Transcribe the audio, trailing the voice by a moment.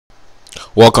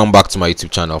Welcome back to my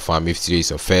YouTube channel, fam. If today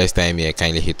is your first time here,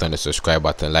 kindly hit on the subscribe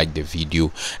button, like the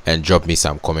video, and drop me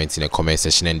some comments in the comment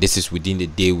section. And this is Within the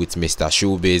Day with Mr.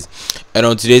 Showbiz. And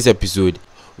on today's episode,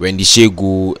 Wendy Shay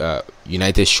go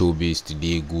United Showbiz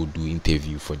today, go do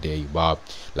interview for their Ibab,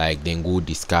 like then go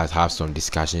discuss, have some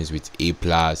discussions with A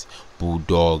Plus,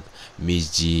 Bulldog,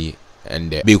 Miss G,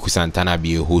 and Beku Santana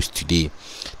be a host today.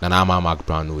 Nanama Mark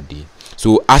Brown no day.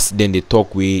 So as then they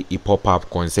talk way it pop up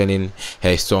concerning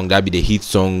her song, that be the hit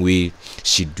song way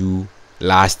she do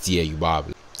last year,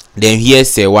 Ibab. Then here's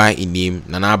Serwaa in name,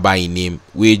 Nanaba in name,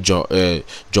 way John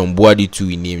Boadu too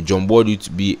in name. John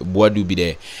Boadu be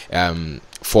the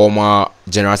former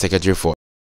general secretary for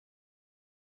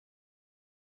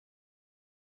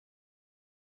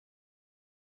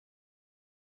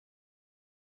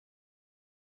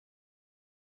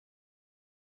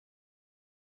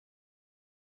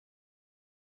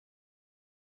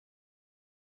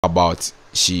about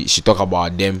she talk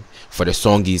about them for the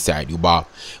song inside Uba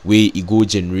where it go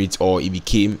generate, or it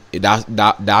became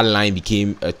that line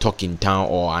became a talk in town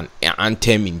or an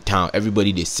anthem in town.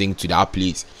 Everybody they sing to that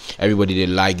place, everybody they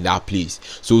like that place.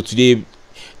 So today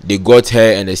they got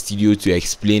her in the studio to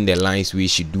explain the lines we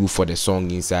should do for the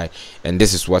song inside, and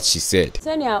this is what she said.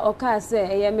 Senya oka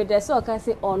say me dey say oka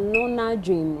say ono na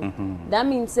dream. That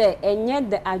means say enye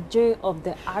the dream of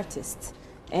the artist.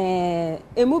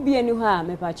 Emu bi eni ho a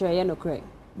me pa chere ye no kre,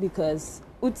 because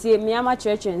utie me ama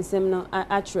church nsem no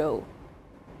atro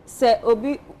se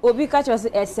obi ka chere se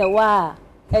Serwaa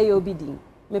e obi din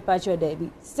me pa chere da bi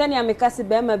senia me ka se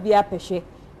be ma bi apehwe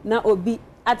na obi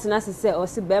atena se o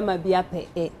se be ma bi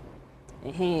apɛ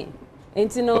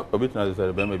enti no obi tena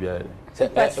se be ma bi apɛ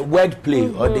word play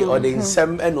or the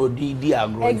nsem and odi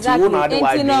agro exactly.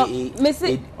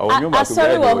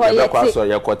 Sorry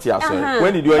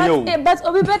when did you know but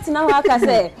obi bet na ho aka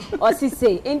say o si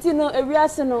say enti no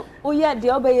ewiase no oye de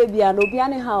obeye bia no obi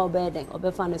ane ha obeden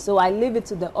obefa no. So I leave it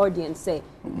to the audience say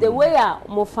the way a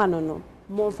mo fa no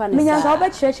what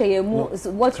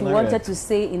you wanted to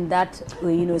say in that,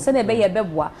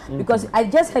 because I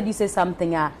just heard you say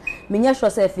something. Minya sure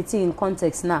say if in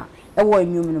context now.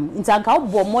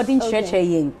 Modern church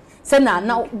say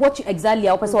now what you exactly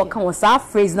our person can was that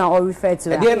phrase now or refer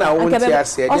to it. You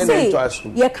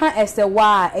can't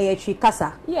Serwaa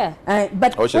kasa. Yeah.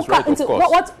 But what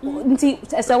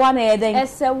Serwaa then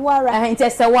Serwaa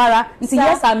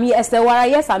yes I'm here Serwaa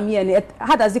yes I'm here.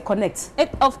 How does it connect? It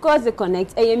of course it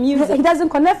connects. Music. It doesn't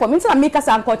connect for me. It's make us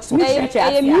unconscious.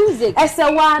 Music.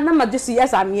 Serwaa na just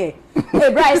yes I'm here.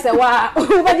 Hey Bryce Serwaa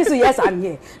what just yes I'm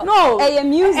here. No.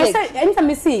 Music. Anytime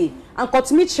me see and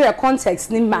got me share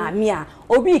context ni mamia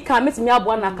obi can meet me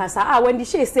abo na kasa when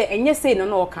Shay say enye say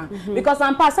no kan because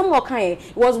am pass some kan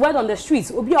was word on the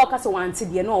streets obi okasa wanti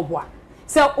de no obo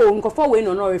so nkofo we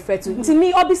no refer to nti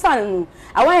me obisa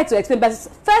I wanted to explain, but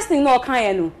first thing no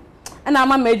kan no and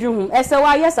I'm a major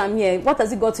Serwaa yes I'm here. What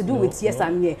has it got to do with yes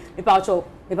I'm here?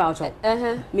 Me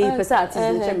me person artist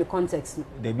in me context.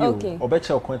 Okay.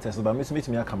 Obecha context, but meet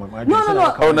me come.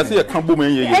 No. Oh, na say you can't boom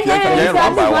here.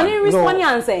 You respond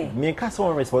answer. Me can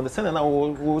so respond. The send na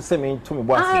will say me to me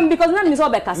boss. Because na me so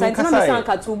be kasa, na me san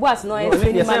ka to boss no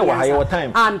explain. Yes, I wa your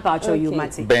time. I'm pacho you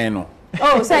mate. Beno.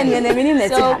 Oh, say me na meaning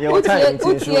your time.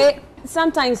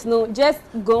 Sometimes no, just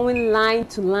going line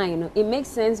to line, it makes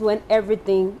sense when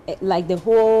everything, like the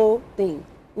whole thing.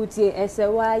 Utie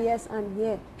Serwaa yes I'm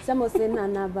here. Some say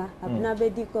nanaba abnabe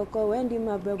di koko Wendy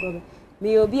my brother.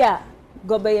 Me obi a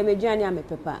gobe ye medwane ame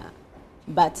pepa.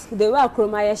 But the way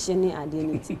akroma ye sheni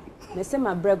adenity. Me say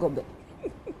my brother.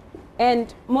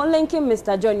 And mo linking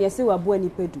Mr. John yesi wabu ani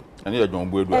pedu. And you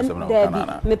John Boadu asem na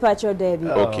kana. Me pacho Debbie.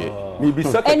 Okay. Me be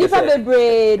second. And if I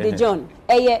be the John,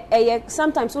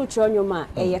 sometimes we try nyoma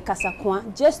kasa kwa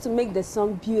just to make the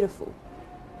song beautiful.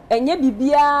 Enye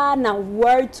bibia na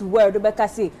word to word obeka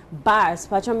say bars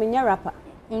pacho menya rapper.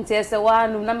 Nti Serwaa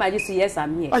no na maji so yes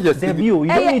am here. You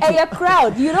don't need to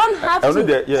crowd. You don't have to. When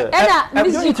the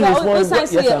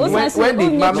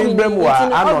mami bem wa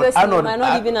I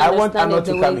not even understand it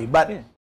the way.